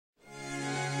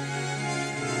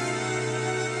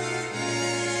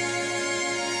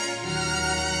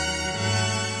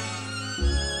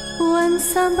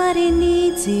somebody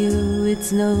needs you,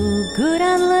 it's no good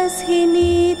unless he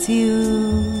needs you.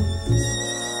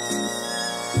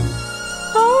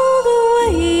 All the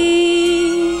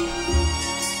way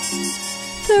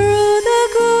through the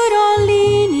good or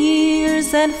lean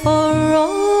years, and for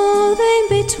all the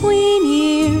in-between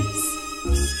years,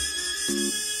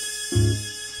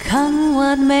 come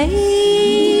what may.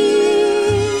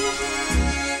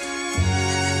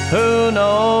 Who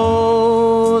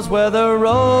knows where the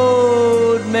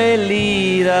road may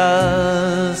lead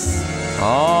us?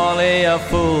 Only a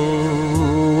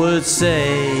fool would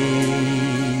say.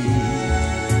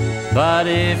 But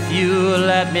if you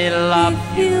let me love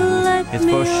you, it's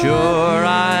for sure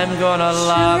I'm gonna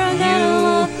love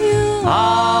you all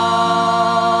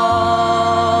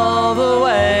the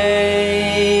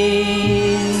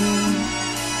way.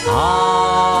 All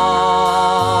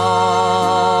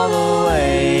the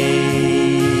way.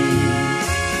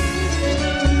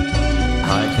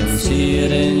 I can see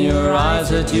it in your eyes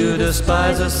that you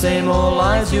despise the same old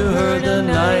lies you heard the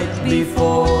night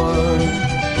before.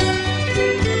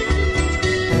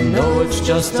 Though it's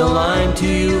just a line to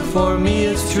you, for me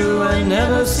it's true and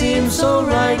never seemed so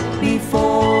right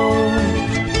before.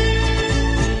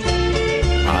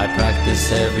 I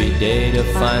practice every day to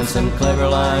find some clever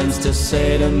lines to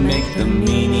say to make the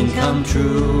meaning come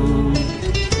true.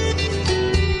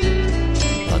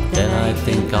 But then I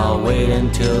think I'll wait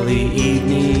until the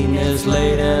evening is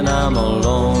late and I'm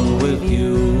alone with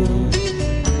you.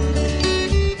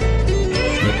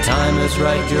 The time is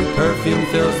right, your perfume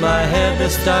fills my head, the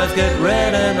stars get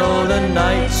red and oh, the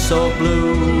night's so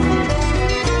blue.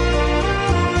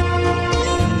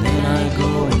 And then I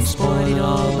go and spoil it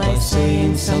all by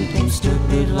saying something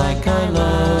stupid like I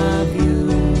love you.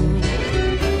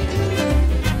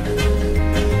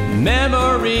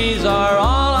 Memories are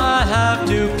all I have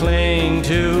to cling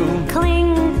to.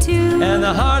 Cling to. And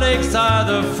the heartaches are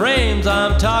the frames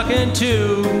I'm talking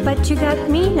to. But you got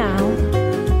me now.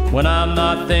 When I'm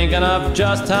not thinking of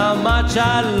just how much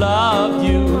I love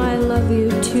you. I love you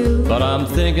too. But I'm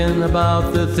thinking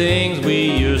about the things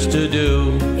we used to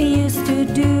do. Used to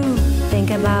do. Think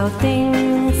about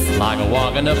things. Like a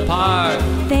walk in the park.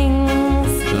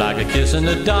 Things. Like a kiss in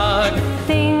the dark.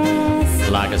 Things.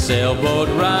 Like a sailboat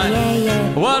ride. Yeah,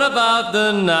 yeah. What about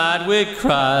the night we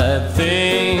cried?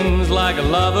 Things like a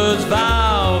lover's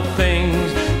vow.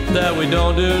 Things that we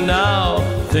don't do now.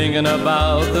 Thinking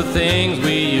about the things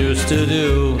we used to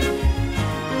do.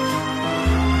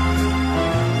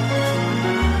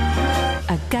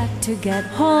 I got to get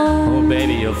home. Oh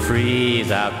baby, you'll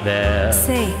freeze out there.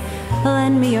 Say,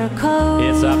 lend me your coat.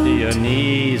 It's up to your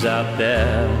knees out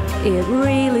there. It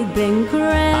really been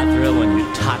grand. I thrill when you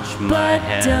touch my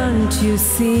hand. But don't you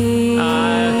see?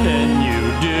 Then you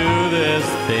do this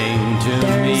thing to me.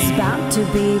 There's bound to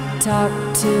be talk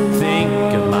tomorrow. Think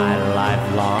of my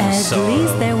lifelong sorrow. At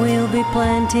least there will be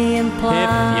plenty implied. If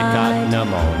you got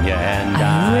pneumonia and I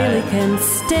really can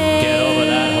stay. Get over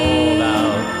that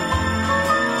holdout.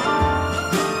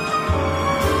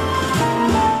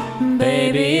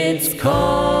 Baby, it's cold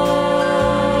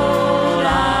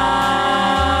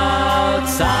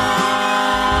outside.